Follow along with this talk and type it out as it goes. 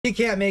You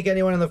can't make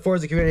anyone in the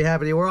Forza community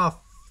happy. We're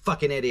all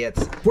fucking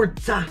idiots.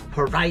 Forza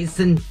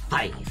Horizon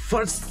 5.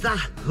 Forza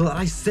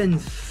Horizon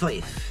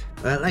 5.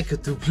 I like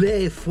to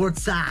play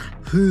Forza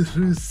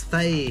Horizon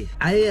 5.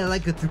 I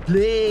like to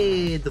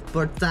play the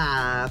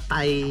Forza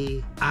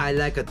 5. I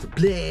like to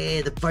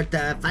play the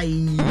Forza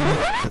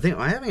 5.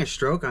 Am I having a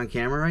stroke on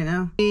camera right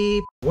now?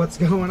 Beep. What's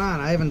going on?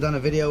 I haven't done a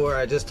video where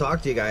I just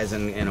talked to you guys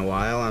in a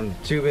while. I'm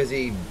too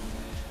busy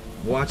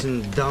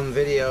watching dumb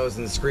videos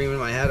and screaming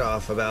my head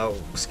off about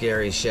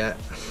scary shit.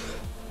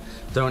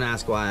 Don't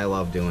ask why I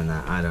love doing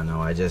that. I don't know,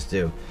 I just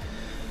do.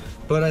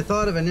 But I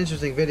thought of an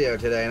interesting video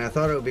today, and I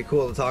thought it would be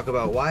cool to talk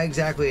about why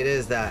exactly it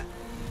is that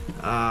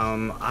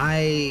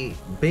I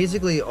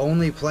basically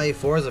only play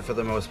Forza for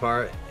the most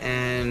part,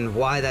 and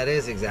why that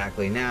is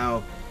exactly.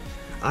 Now,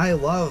 I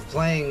love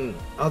playing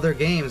other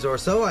games, or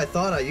so I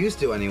thought I used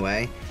to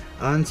anyway,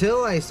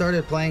 until I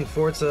started playing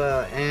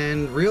Forza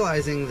and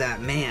realizing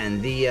that,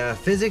 man, the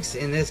physics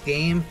in this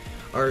game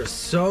are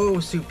so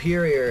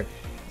superior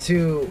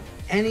to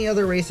any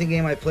other racing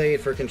game I played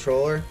for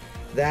controller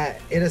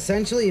that it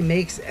essentially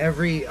makes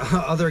every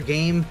other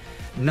game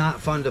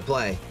not fun to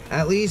play.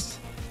 At least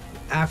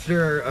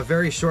after a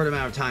very short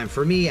amount of time,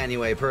 for me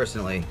anyway,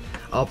 personally.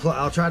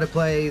 I'll try to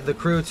play the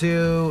Crew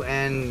 2,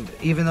 and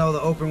even though the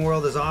open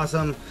world is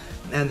awesome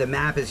and the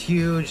map is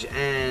huge,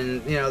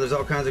 and you know there's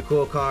all kinds of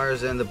cool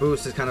cars, and the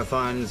boost is kind of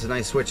fun, it's a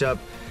nice switch up,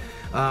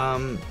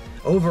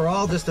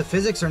 overall just the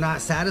physics are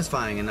not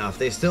satisfying enough.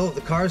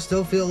 The cars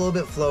still feel a little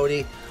bit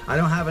floaty. I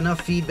don't have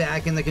enough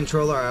feedback in the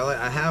controller.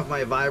 I have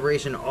my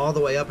vibration all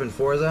the way up in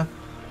Forza,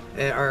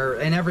 or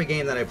in every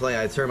game that I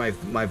play I turn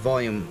my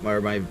volume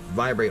or my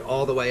vibrate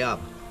all the way up,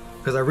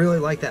 because I really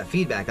like that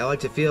feedback. I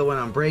like to feel when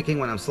I'm braking,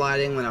 when I'm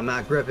sliding, when I'm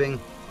not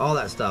gripping, all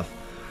that stuff.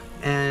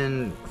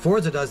 And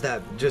Forza does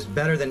that just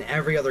better than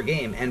every other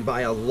game, and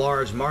by a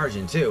large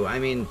margin too. I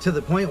mean, to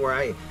the point where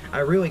I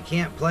really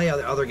can't play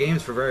other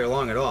games for very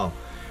long at all.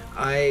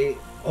 I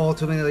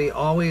ultimately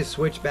always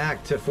switch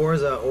back to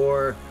Forza,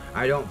 or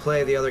I don't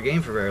play the other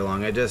game for very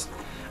long. I just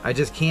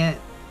can't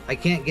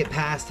get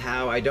past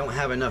how I don't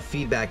have enough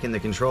feedback in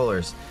the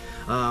controllers,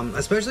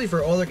 especially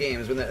for older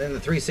games, in the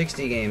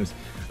 360 games.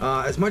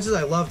 As much as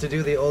I love to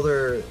do the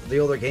older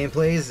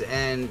gameplays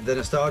and the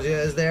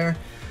nostalgia is there,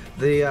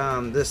 the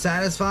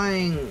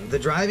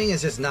driving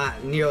is just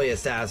not nearly as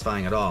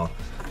satisfying at all.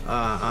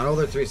 On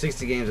older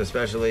 360 games,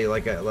 especially,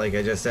 like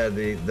I just said,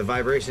 the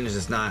vibration is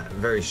just not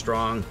very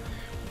strong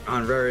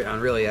on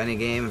really any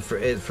game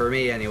for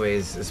me,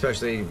 anyways.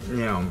 Especially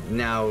now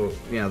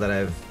that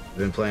I've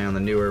been playing on the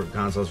newer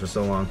consoles for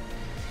so long.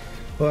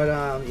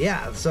 But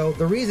yeah, so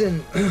the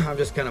reason I'm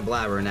just kind of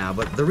blabbering now,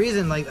 but the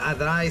reason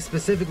that I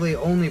specifically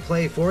only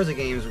play Forza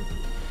games,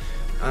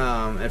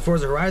 and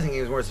Forza Horizon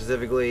games more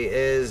specifically,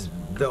 is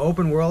the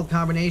open world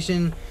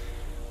combination.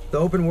 The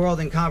open world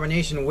in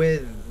combination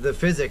with the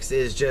physics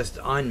is just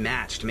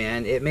unmatched,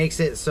 man. It makes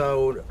it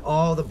so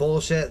all the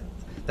bullshit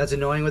that's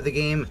annoying with the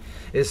game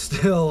is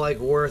still like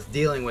worth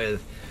dealing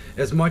with.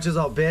 As much as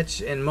I'll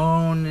bitch and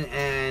moan,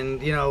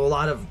 and a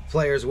lot of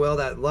players will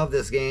that love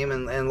this game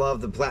and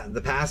love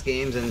the past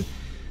games, and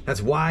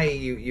that's why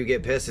you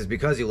get pissed, is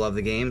because you love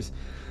the games.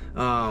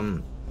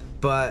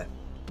 But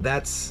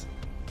that's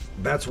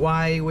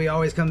why we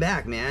always come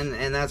back, man,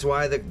 and that's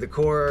why the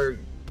core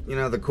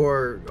the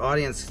core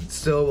audience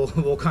still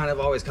will kind of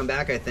always come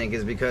back, I think,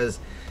 is because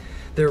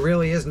there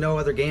really is no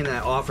other game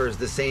that offers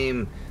the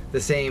same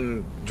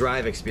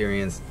drive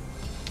experience.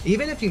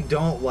 Even if you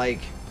don't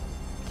like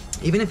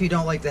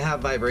to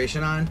have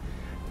vibration on,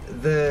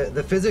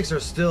 the physics are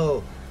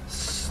still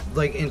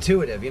like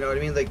intuitive, you know what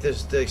I mean? Like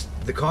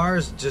the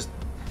cars just,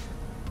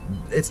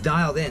 it's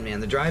dialed in, man.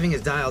 The driving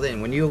is dialed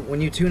in. When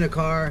you tune a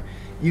car,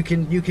 you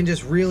can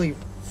just really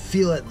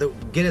feel it,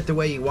 get it the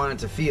way you want it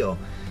to feel.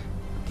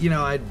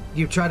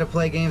 You try to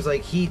play games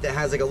like Heat that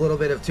has like a little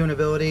bit of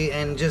tunability,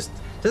 and just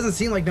doesn't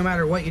seem like no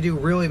matter what you do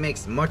really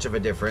makes much of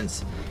a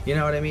difference. You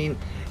know what I mean?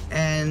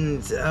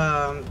 And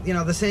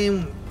the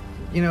same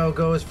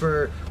goes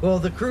for, well,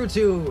 the Crew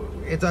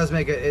 2. It does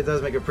make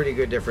a pretty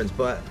good difference,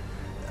 but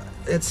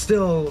it's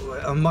still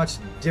a much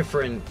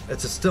different.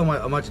 It's still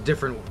a much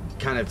different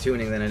kind of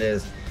tuning than it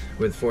is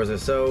with Forza.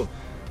 So,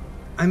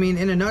 I mean,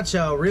 in a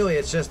nutshell, really,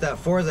 it's just that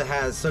Forza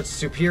has such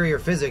superior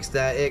physics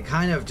that it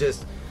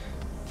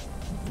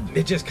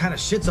just kind of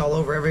shits all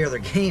over every other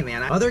game,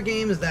 man. Other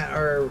games that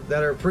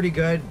are pretty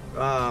good,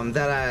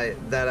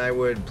 that I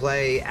would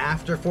play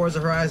after Forza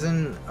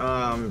Horizon,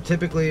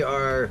 typically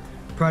are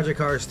Project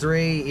Cars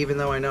 3, even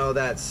though I know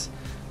that's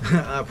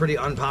a pretty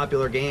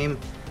unpopular game,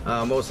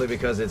 mostly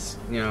because it's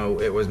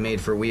it was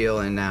made for wheel,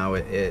 and now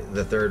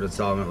the third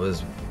installment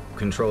was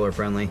controller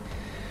friendly.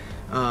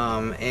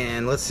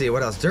 And let's see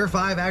what else. Dirt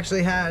 5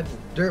 actually had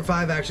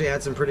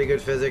some pretty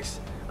good physics.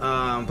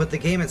 But the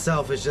game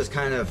itself is just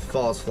kind of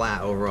falls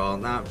flat overall.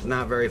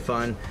 Not very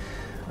fun.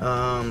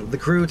 The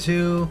Crew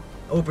 2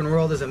 open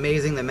world is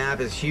amazing. The map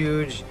is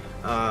huge,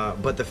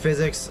 but the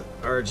physics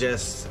are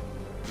just,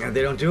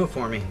 they don't do it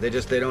for me. They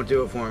don't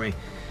do it for me.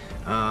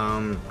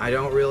 I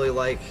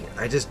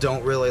just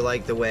don't really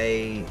like the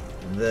way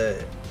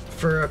the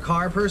for a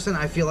car person,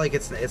 I feel like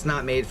it's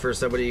not made for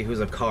somebody who's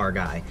a car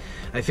guy.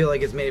 I feel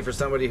like it's made for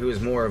somebody who is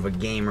more of a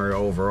gamer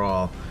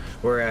overall,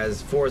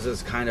 whereas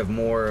Forza's kind of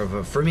more of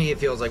a, for me it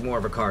feels like more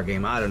of a car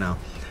game. I don't know.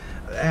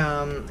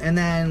 And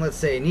then let's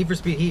say Need for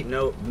Speed Heat,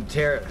 not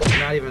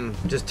even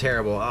just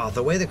terrible. Oh,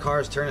 the way the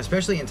cars turn,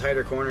 especially in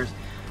tighter corners,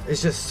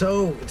 it's just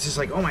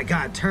like, oh my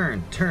god,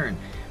 turn.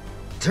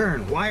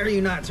 Why are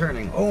you not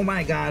turning? Oh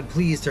my god,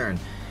 please turn.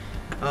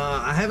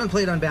 I haven't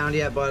played Unbound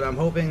yet, but I'm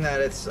hoping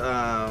that it's,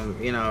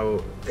 you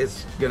know,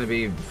 it's gonna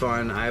be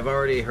fun. I've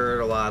already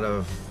heard a lot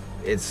of,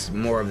 it's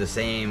more of the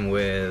same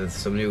with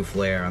some new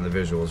flair on the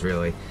visuals,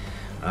 really.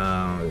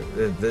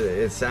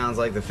 It sounds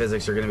like the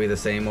physics are gonna be the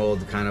same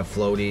old kind of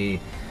floaty,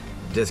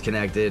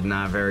 disconnected,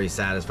 not very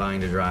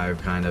satisfying to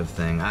drive kind of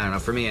thing. I don't know,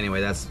 for me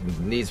anyway, that's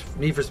Need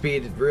for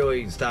Speed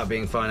really stopped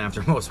being fun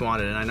after Most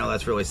Wanted, and I know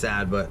that's really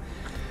sad, but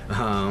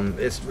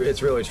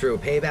it's really true.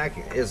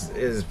 Payback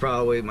is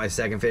probably my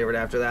second favorite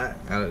after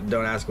that.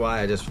 Don't ask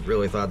why, I just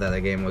really thought that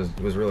game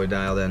was really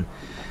dialed in.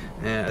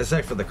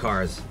 Except for the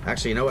cars.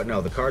 Actually, you know what?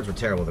 No, the cards were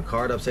terrible. The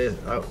card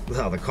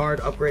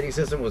upgrading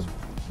system was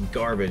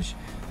garbage.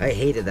 I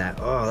hated that.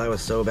 Oh, that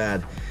was so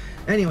bad.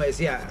 Anyways,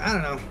 yeah, I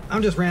don't know.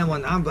 I'm just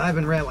rambling. I've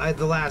been rambling.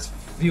 The last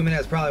few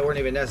minutes probably weren't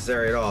even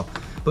necessary at all.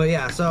 But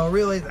yeah, so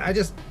really, I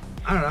don't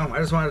know. I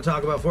just wanted to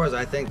talk about Forza.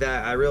 I think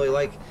that I really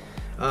like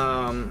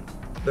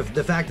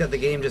the fact that the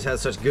game just has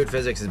such good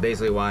physics is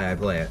basically why I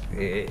play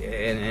it,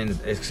 and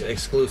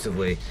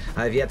exclusively.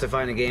 I've yet to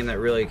find a game that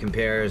really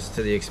compares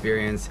to the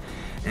experience,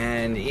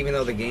 and even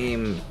though the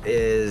game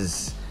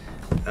is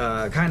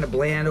kind of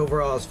bland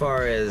overall as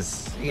far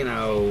as, you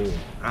know,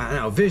 I don't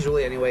know,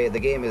 visually anyway, the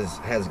game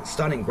has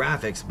stunning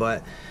graphics,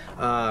 but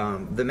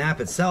the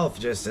map itself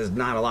just is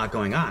not a lot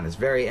going on. It's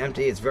very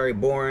empty, it's very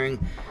boring,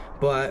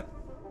 but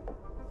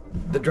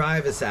the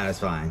drive is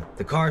satisfying,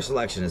 the car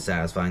selection is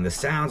satisfying, the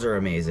sounds are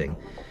amazing.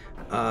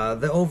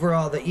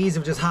 The ease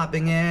of just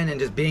hopping in and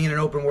just being in an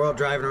open world,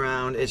 driving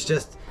around, it's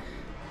just,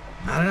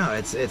 I don't know,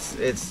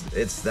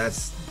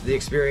 that's the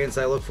experience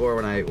I look for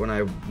when I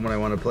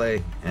want to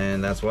play,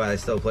 and that's why I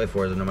still play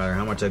Forza, no matter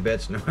how much I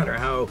bitch, no matter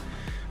how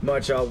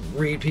much I'll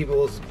read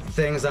people's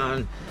things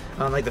on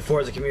like the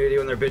Forza community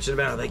when they're bitching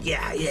about it, like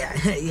yeah,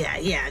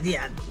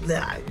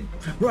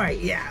 right,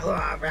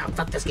 yeah,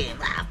 fuck this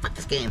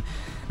game,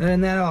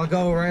 and then I'll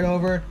go right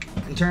over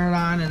and turn it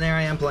on, and there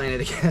I am playing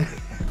it again.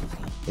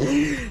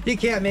 You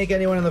can't make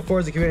anyone in the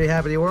Forza community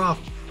happy. We're all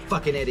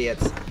fucking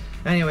idiots.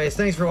 Anyways,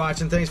 thanks for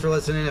watching, thanks for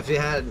listening. If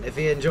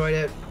you enjoyed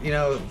it, you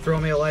know, throw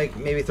me a like,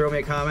 maybe throw me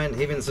a comment,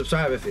 even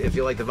subscribe if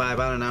you like the vibe,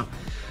 I don't know.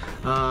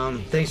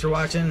 Thanks for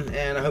watching,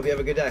 and I hope you have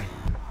a good day.